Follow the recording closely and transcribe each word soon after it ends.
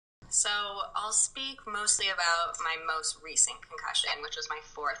So I'll speak mostly about my most recent concussion, which was my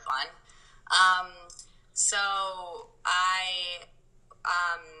fourth one. Um, so I,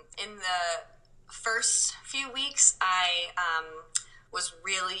 in the first few weeks, I was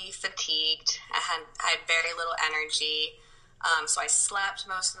really fatigued. I had very little energy. So I slept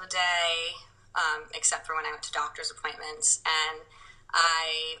most of the day, except for when I went to doctor's appointments. And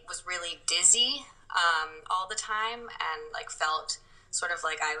I was really dizzy all the time and like felt sort of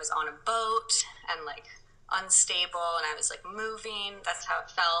like I was on a boat and like unstable and I was like moving. That's how it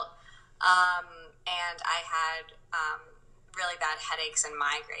felt. And I had really bad headaches and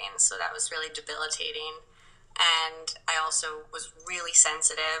migraines, so that was really debilitating. And I also was really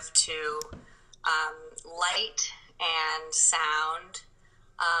sensitive to light and sound,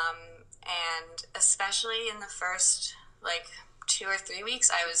 and especially in the first like 2 or 3 weeks,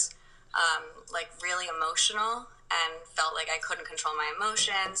 I was like really emotional and felt like I couldn't control my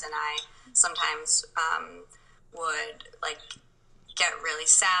emotions, and I sometimes would like get really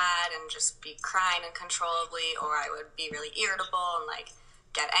sad and just be crying uncontrollably, or I would be really irritable and like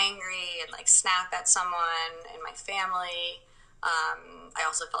get angry and like snap at someone in my family. I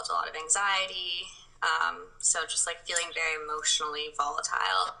also felt a lot of anxiety, so just like feeling very emotionally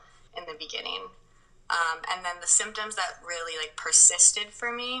volatile in the beginning. And then the symptoms that really like persisted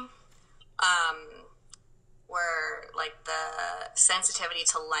for me were like the sensitivity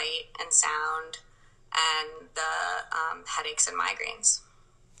to light and sound and the headaches and migraines.